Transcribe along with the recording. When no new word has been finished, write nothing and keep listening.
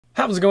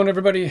How's it going,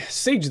 everybody?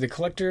 Sage the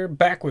Collector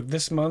back with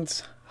this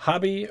month's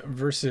Hobby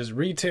versus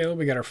Retail.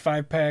 We got our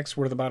 5 packs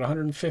worth about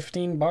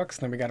 115 bucks.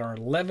 Then we got our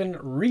 11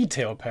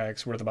 retail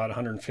packs worth about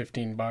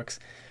 115 bucks.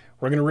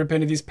 We're going to rip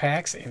into these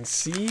packs and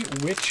see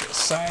which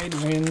side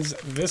wins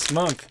this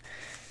month.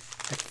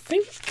 I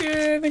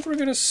think we're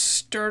going to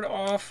start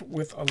off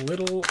with a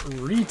little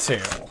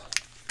retail.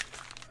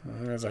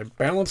 As I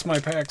balance my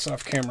packs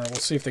off camera, we'll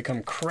see if they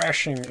come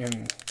crashing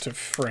into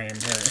frame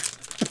here.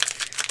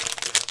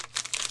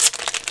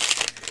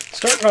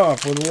 Starting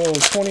off with a little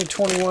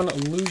 2021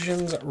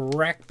 Illusions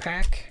Rack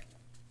Pack.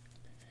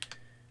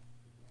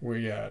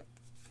 We got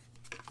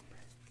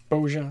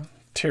Bojan,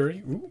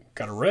 Terry. Ooh,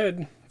 got a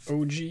red.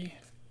 OG,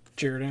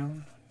 Jared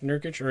Allen,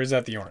 Nurkic. Or is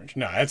that the orange?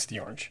 No, that's the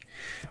orange.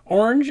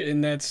 Orange,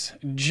 and that's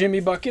Jimmy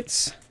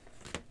Buckets.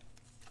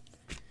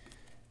 We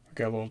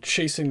got a little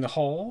Chasing the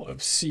Hall of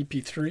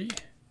CP3.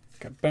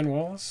 Got Ben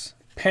Wallace,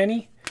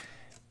 Penny.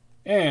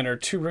 And our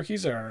 2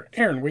 rookies are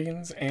Aaron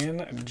Wiggins and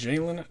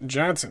Jalen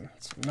Johnson.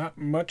 It's not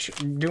much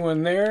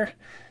doing there.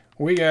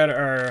 We got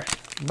our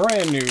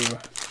brand new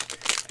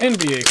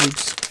NBA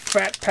Hoops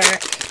Fat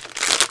Pack.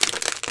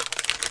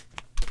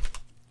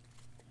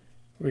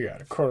 We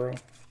got Okoro,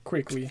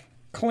 Quickly,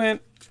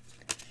 Clint,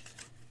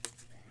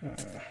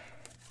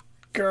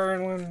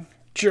 Garland,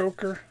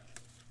 Joker,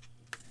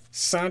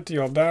 Santi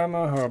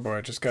Aldama. Oh boy,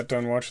 I just got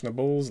done watching the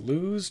Bulls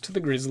lose to the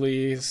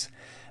Grizzlies.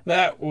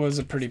 That was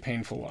a pretty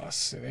painful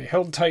loss. They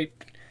held tight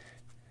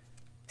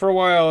for a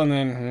while and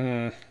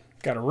then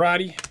got a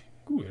Roddy.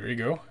 Ooh, there you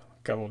go.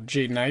 Got a little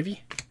Jaden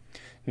Ivey.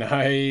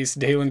 Nice.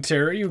 Dalen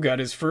Terry, who got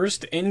his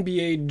first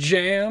NBA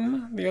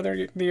Jam the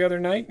other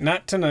night.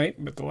 Not tonight,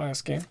 but the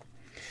last game.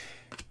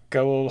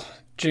 Got a little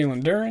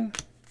Jalen Duren.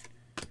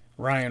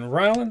 Ryan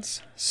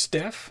Rollins.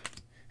 Steph.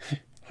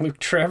 Luke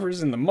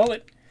Travers in the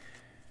mullet.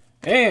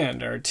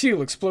 And our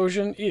teal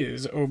explosion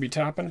is Obi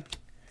Toppin.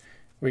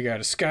 We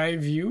got a sky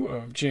view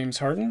of James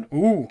Harden.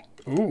 Ooh,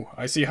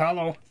 I see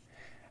hollow.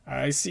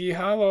 I see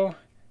hollow.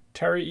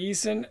 Tari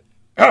Eason.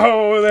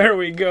 Oh, there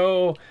we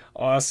go.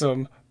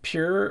 Awesome.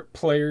 Pure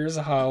Players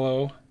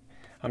hollow.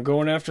 I'm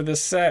going after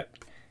this set.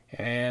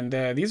 And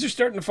these are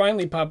starting to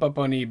finally pop up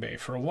on eBay.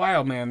 For a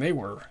while, man, they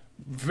were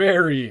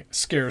very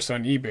scarce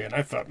on eBay. And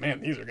I thought,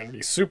 man, these are going to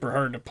be super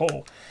hard to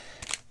pull.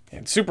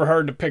 And super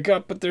hard to pick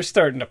up, but they're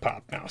starting to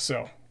pop now.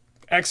 So,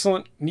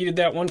 excellent. Needed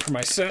that one for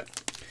my set.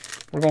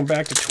 We're going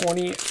back to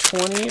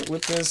 2020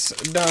 with this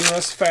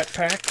Donruss Fat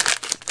Pack.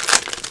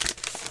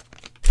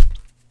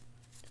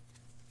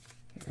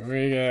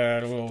 We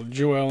got a little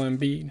Joel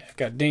Embiid.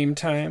 Got Dame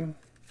Time.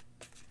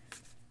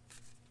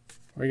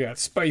 We got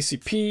Spicy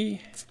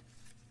P.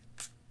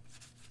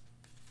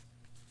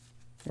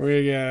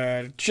 We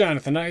got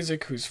Jonathan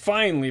Isaac, who's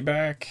finally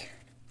back.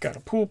 Got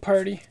a Pool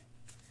Party.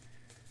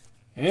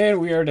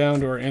 And we are down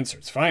to our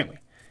inserts, finally.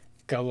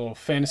 Got a little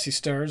Fantasy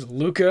Stars.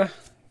 Luka.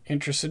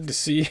 Interested to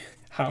see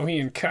how he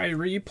and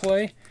Kyrie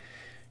play.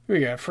 We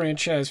got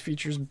franchise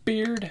features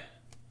Beard.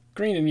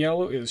 Green and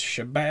yellow is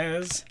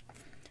Shabazz.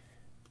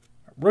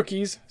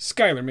 Rookies,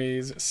 Skylar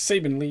Mays,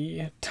 Saban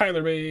Lee,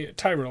 Tyler Bay,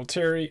 Tyrell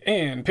Terry,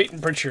 and Peyton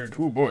Pritchard.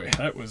 Oh boy,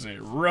 that was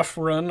a rough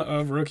run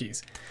of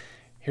rookies.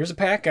 Here's a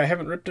pack I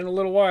haven't ripped in a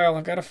little while.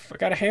 I got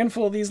a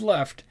handful of these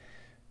left.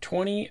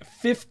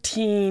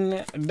 2015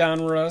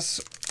 Donruss.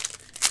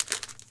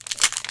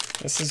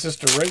 This is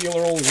just a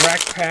regular old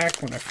rack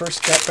pack. When I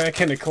first got back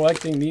into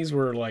collecting, these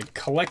were like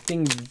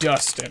collecting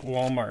dust at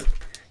Walmart.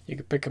 You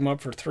could pick them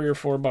up for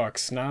 $3 or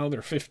 $4. Now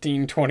they're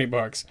 15, 20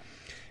 bucks.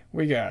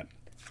 We got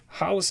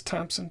Hollis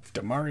Thompson,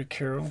 Damari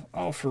Carroll,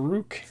 Al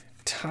Farouk,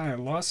 Ty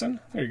Lawson.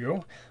 There you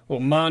go.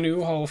 Little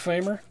Manu Hall of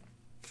Famer.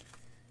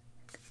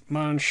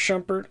 Mon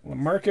Shumpert,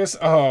 LaMarcus.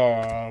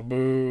 Oh,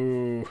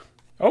 boo.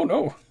 Oh,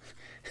 no.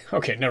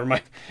 Okay, never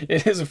mind.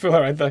 It is a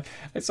filler. I thought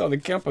I saw the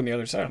Kemp on the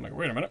other side. I'm like,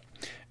 wait a minute.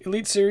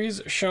 Elite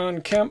Series,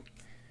 Sean Kemp.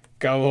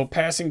 Got a little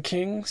Passing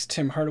Kings,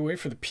 Tim Hardaway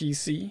for the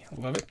PC.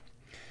 Love it.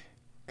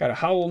 Got a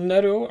Howell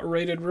Neto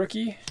rated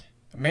rookie.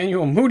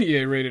 Emmanuel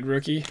Mudiay rated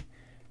rookie.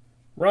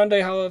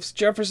 Rondé Hollis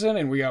Jefferson.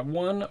 And we got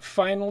one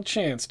final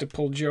chance to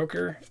pull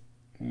Joker.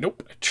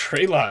 Nope.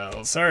 Trey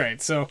Lyles. All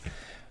right, so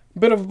a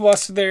bit of a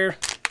bust there.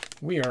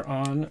 We are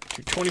on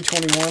to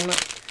 2021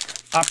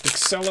 Optic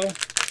Cello.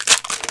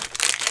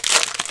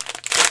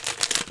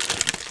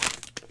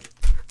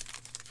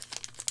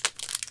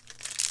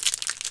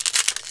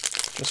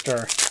 Just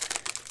our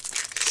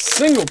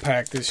single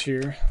pack this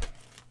year.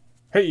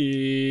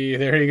 Hey,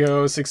 there you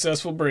go.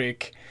 Successful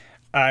break.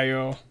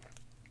 Io.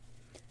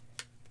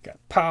 Got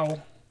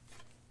Powell.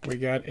 We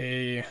got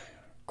a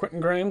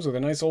Quentin Grimes with a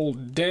nice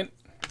old dent.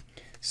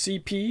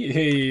 CP.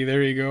 Hey,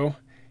 there you go.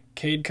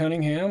 Cade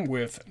Cunningham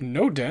with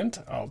no dent.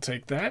 I'll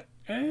take that.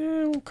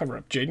 And we'll cover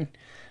up Jaden.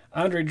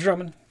 Andre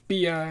Drummond.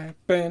 B.I.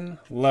 Ben.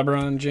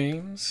 LeBron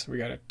James. We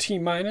got a T-,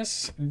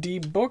 D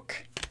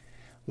Book.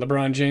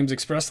 LeBron James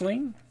Express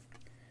Lane.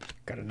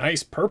 Got a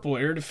nice purple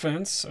air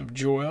defense of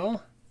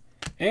Joel.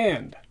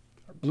 And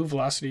our blue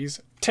velocities,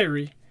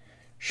 Terry.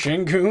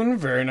 Şengün,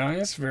 very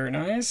nice, very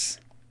nice.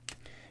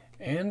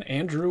 And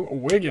Andrew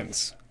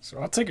Wiggins. So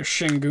I'll take a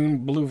Shingun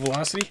Blue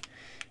Velocity.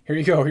 Here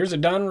you go. Here's a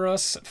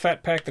Donruss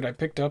Fat Pack that I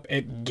picked up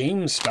at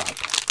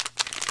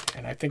GameStop.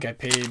 And I think I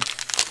paid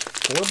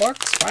 $4,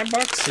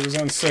 $5. It was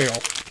on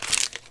sale.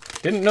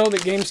 Didn't know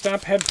that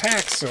GameStop had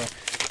packs, so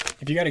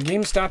if you got a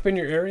GameStop in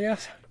your area,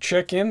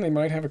 check in. They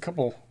might have a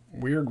couple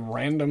weird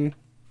random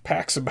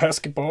packs of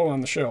basketball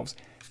on the shelves.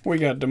 We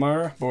got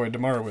DeMar. Boy,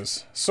 DeMar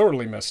was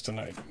sorely missed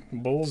tonight.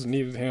 Bulls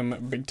needed him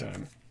big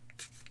time.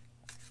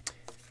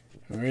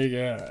 We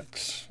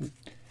got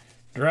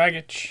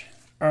Dragic,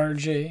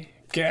 RJ,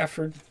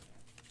 Gafford.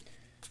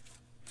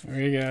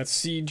 We got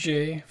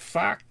CJ,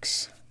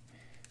 Fox,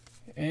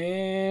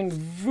 and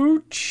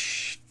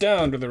Vooch.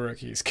 Down to the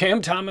rookies.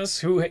 Cam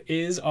Thomas, who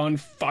is on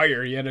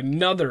fire. He had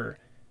another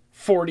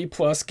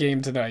 40-plus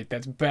game tonight.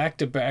 That's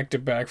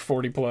back-to-back-to-back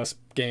 40-plus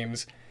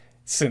games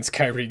since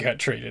Kyrie got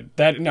traded.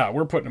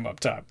 We're putting him up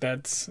top.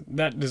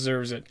 That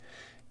deserves it.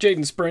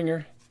 Jaden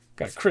Springer.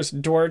 Got Chris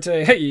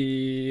Duarte.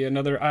 Hey,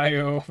 another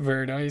IO.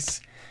 Very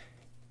nice.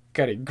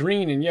 Got a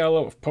green and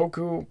yellow of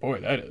Poku. Boy,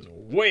 that is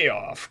way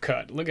off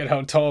cut. Look at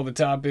how tall the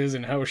top is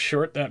and how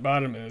short that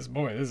bottom is.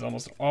 Boy, this is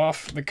almost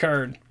off the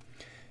card.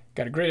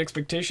 Got a Great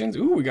Expectations.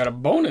 Ooh, we got a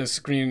bonus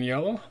green and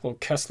yellow. A little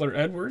Kessler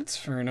Edwards.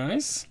 Very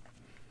nice.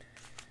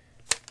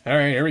 All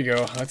right, here we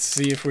go. Let's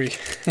see if we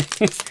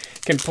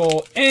can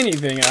pull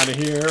anything out of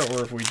here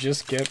or if we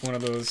just get one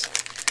of those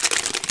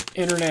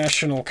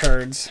international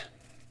cards.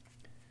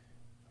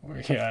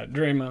 We got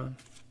Draymond.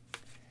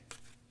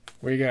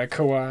 We got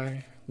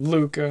Kawhi.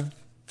 Luka.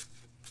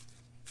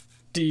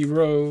 D.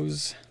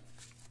 Rose.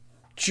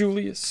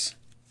 Julius.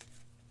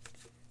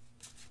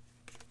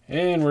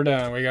 And we're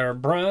done. We got our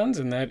bronze,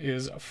 and that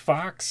is a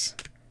Fox.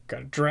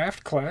 Got a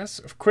draft class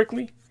of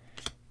Quickly.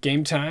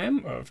 Game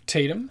time of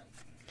Tatum.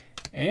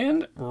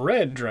 And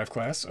red draft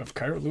class of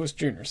Kira Lewis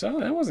Jr.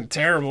 So that wasn't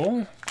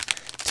terrible.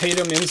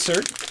 Tatum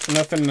insert.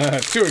 Nothing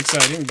too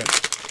exciting,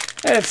 but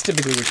that's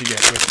typically what you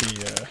get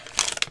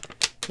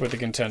with the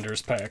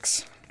contenders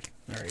packs.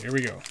 All right, here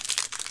we go.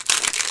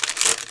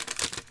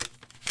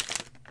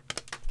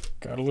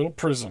 Got a little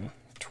Prism.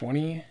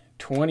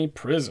 2020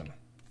 Prism.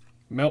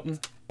 Melton,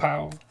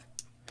 Powell,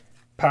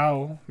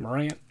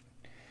 Morant.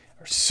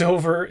 Our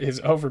silver is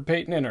Elfrid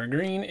Payton, and our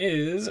green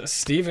is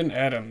Steven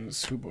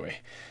Adams. Oh boy.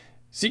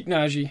 Zeke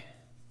Naji.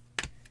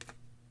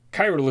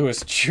 Kira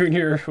Lewis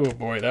Jr. Oh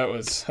boy, that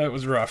was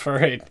rough. All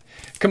right.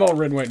 Come on,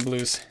 red, white, and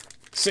blues.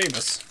 Save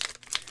us.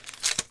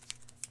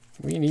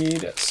 We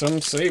need some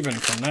saving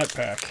from that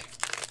pack.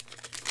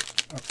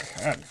 Oh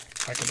God,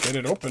 I could get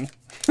it open.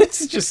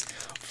 This is just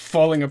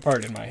falling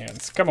apart in my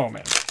hands. Come on,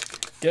 man.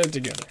 Get it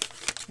together.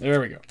 There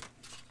we go.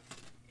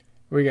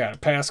 We got a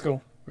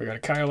Pascal. We got a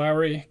Kyle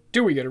Lowry.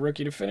 Do we get a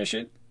rookie to finish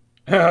it?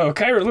 Oh,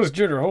 Kira Lewis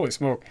Jr. Holy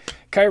smoke.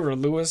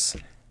 Kira Lewis.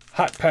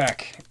 Hot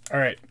pack. All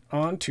right.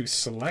 On to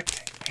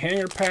select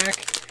hanger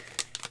pack.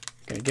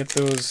 Gonna get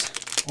those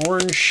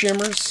orange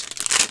shimmers.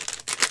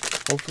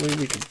 Hopefully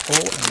we can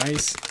pull a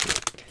nice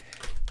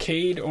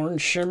Cade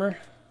orange shimmer.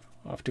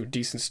 Off to a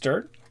decent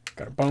start.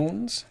 Got a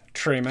Bones.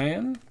 Trey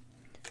Mann.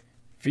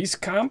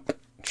 Wieskamp.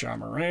 Ja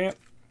Morant.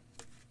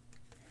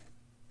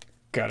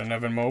 Got an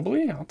Evan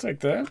Mobley. I'll take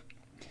that.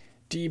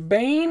 D.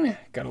 Bain.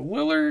 Got a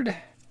Lillard.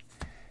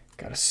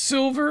 Got a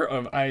silver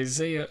of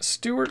Isaiah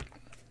Stewart.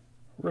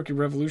 Rookie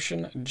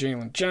Revolution.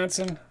 Jalen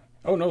Johnson.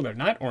 Oh, no, they're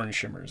not orange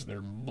shimmers.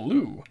 They're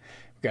blue.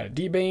 We got a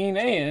D. Bain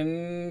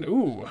and,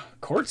 ooh,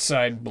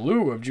 courtside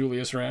blue of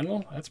Julius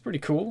Randle. That's pretty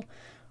cool.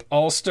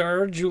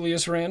 All-Star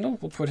Julius Randle.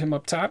 We'll put him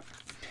up top.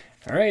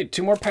 All right,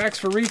 2 more packs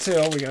for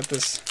retail. We got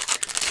this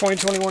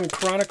 2021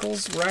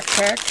 Chronicles rack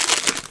pack.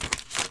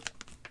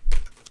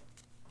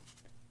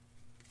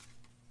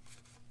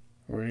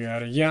 We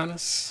got a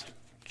Giannis,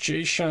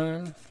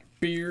 Jay-Sean,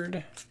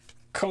 Beard,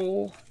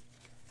 Cole,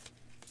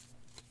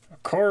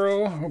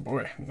 Okoro. Oh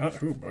boy,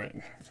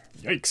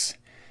 yikes.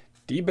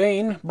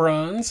 D-Bain,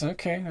 bronze.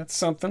 Okay, that's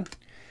something.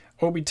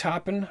 Obi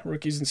Toppin,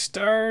 Rookies and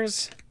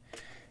Stars.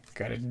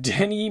 Got a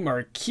Denny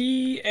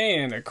Marquis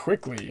and a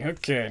Quickly.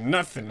 Okay,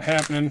 nothing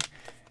happening.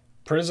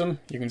 Prism,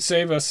 you can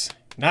save us.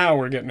 Now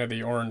we're getting to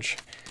the orange.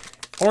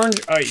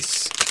 Orange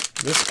ice.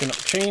 This can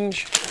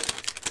change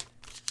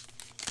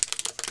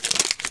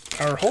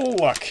our whole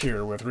luck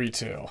here with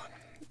retail.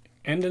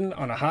 Ending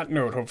on a hot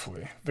note,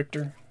 hopefully.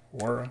 Victor,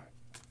 Wara,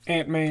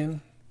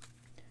 Ant-Man.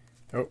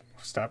 Oh,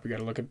 stop. We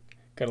gotta look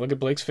at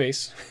Blake's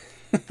face.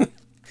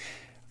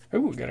 Oh,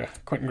 we got a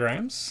Quentin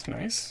Grimes.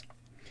 Nice.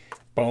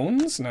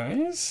 Bones.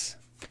 Nice.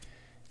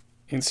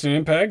 Instant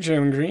Impact.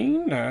 Jalen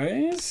Green.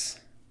 Nice.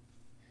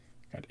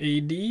 Got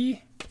AD.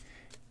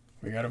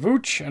 We got a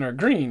Vooch, and our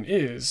green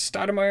is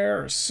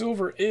Stoudemire. Our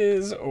silver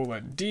is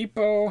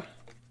Oladipo.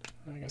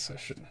 I guess I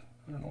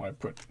don't know why I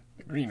put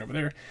the green over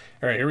there.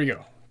 All right, here we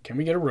go. Can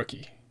we get a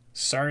rookie?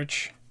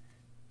 Saric,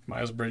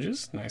 Miles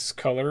Bridges. Nice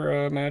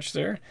color match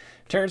there.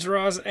 Terrence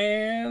Ross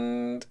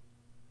and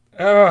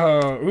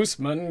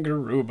Usman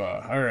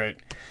Garuba. All right.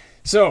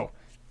 So,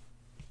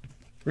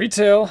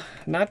 retail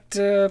not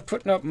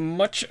putting up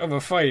much of a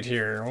fight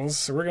here.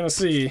 So we're going to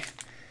see.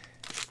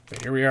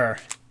 But here we are.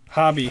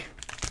 Hobby.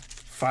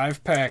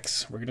 5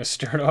 packs. We're going to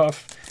start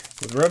off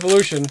with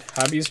Revolution.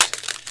 Hobbies,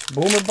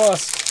 boom or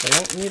bust. They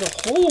don't need a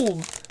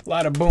whole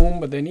lot of boom,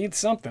 but they need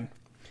something.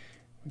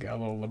 We got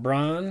a little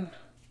LeBron.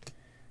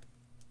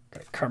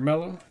 Got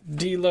Carmelo.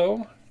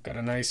 D'Lo. Got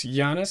a nice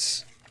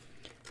Giannis.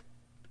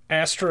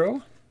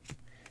 Astro.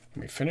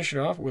 And we finish it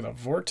off with a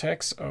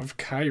Vortex of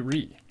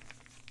Kyrie.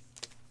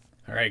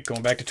 All right,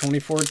 going back to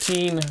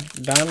 2014,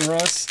 Don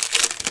Russ.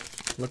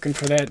 Looking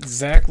for that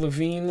Zach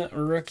LaVine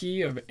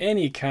rookie of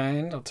any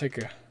kind. I'll take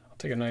a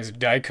nice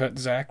die-cut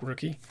Zach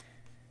rookie.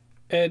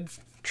 Ed,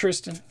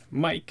 Tristan,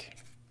 Mike,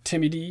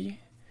 Timmy D.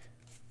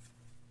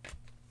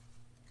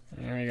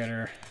 There we got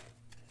our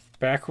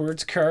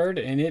backwards card,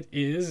 and it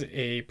is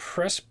a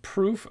press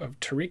proof of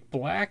Tariq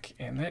Black,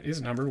 and that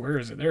is numbered. Where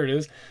is it? There it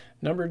is.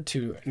 Numbered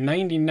to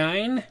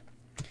 99.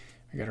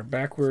 We got our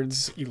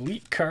backwards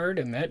elite card,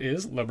 and that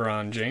is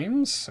LeBron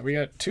James. So we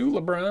got 2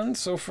 LeBrons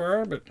so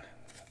far, but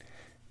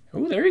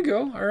oh, there you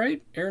go. All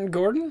right, Aaron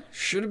Gordon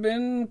should have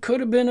been,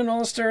 could have been an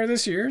all-star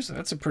this year, so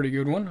that's a pretty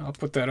good one. I'll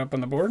put that up on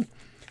the board.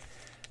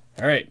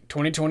 All right,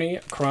 2020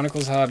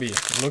 Chronicles Hobby,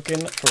 looking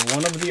for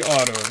one of the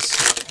autos.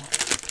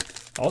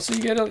 Also,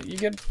 you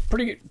get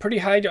pretty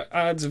high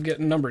odds of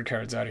getting numbered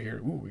cards out of here.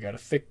 Ooh, we got a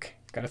thick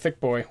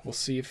boy. We'll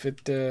see if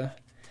it's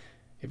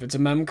a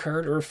mem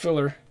card or a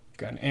filler.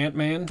 Got an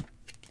Ant-Man.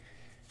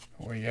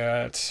 We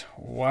got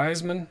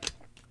Wiseman.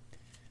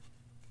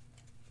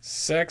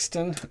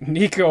 Sexton.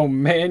 Nico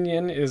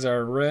Mannion is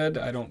our red.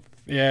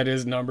 Yeah, it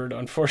is numbered,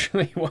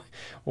 unfortunately.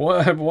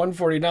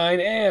 149,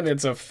 and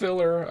it's a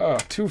filler. Oh,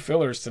 2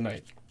 fillers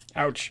tonight.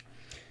 Ouch.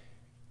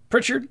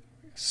 Pritchard.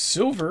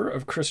 Silver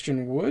of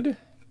Christian Wood.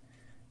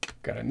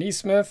 Got a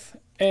Neesmith.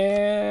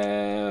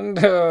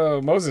 And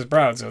Moses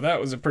Brown. So that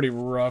was a pretty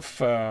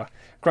rough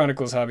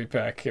Chronicles Hobby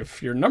pack.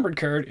 If your numbered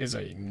card is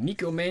a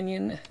Nico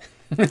Mannion,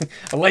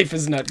 life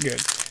is not good.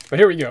 But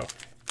here we go.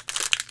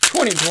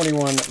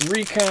 2021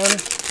 Recon.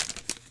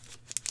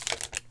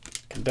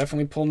 Can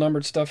definitely pull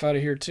numbered stuff out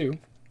of here too.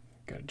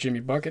 Got Jimmy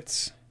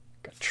Buckets.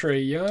 Got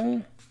Trae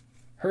Young.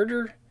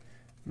 Herder.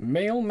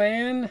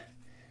 Mailman.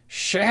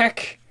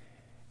 Shaq.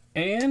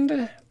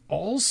 And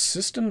All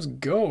Systems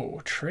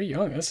Go. Trae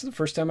Young. This is the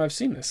first time I've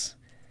seen this.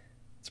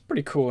 It's a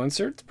pretty cool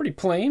insert. It's pretty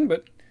plain,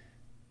 but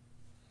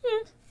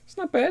it's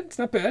not bad. It's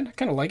not bad. I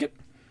kind of like it.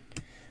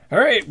 All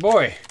right,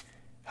 boy.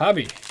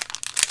 Hobby.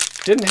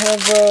 Didn't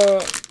have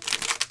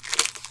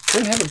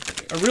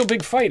a real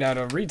big fight out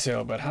of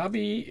retail, but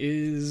Hobby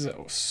is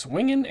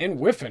swinging and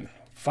whiffing.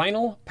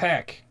 Final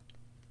pack.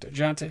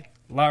 DeJounte,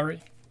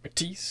 Lowry,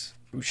 Matisse,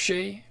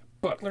 Boucher,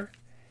 Butler,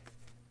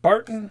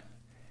 Barton.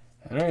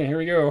 All right, here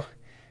we go.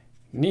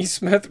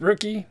 Neesmith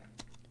rookie.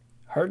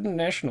 Harden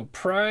National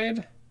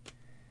Pride.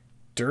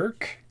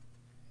 Dirk.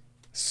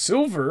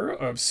 Silver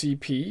of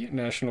CP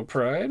National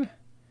Pride.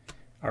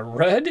 Our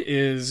red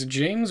is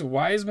James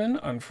Wiseman.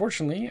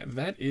 Unfortunately,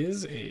 that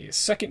is a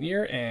second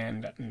year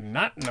and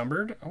not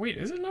numbered. Oh, wait,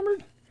 is it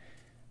numbered?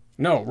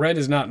 No, red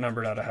is not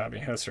numbered out of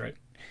Hobby. That's right.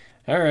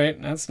 All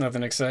right, that's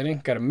nothing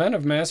exciting. Got a Men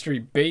of Mastery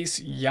base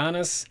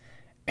Giannis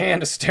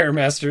and a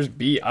Stairmasters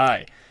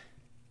BI.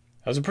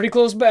 That was a pretty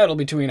close battle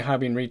between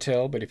Hobby and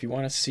Retail, but if you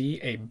want to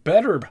see a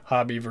better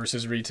Hobby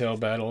versus Retail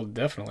battle,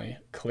 definitely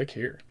click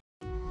here.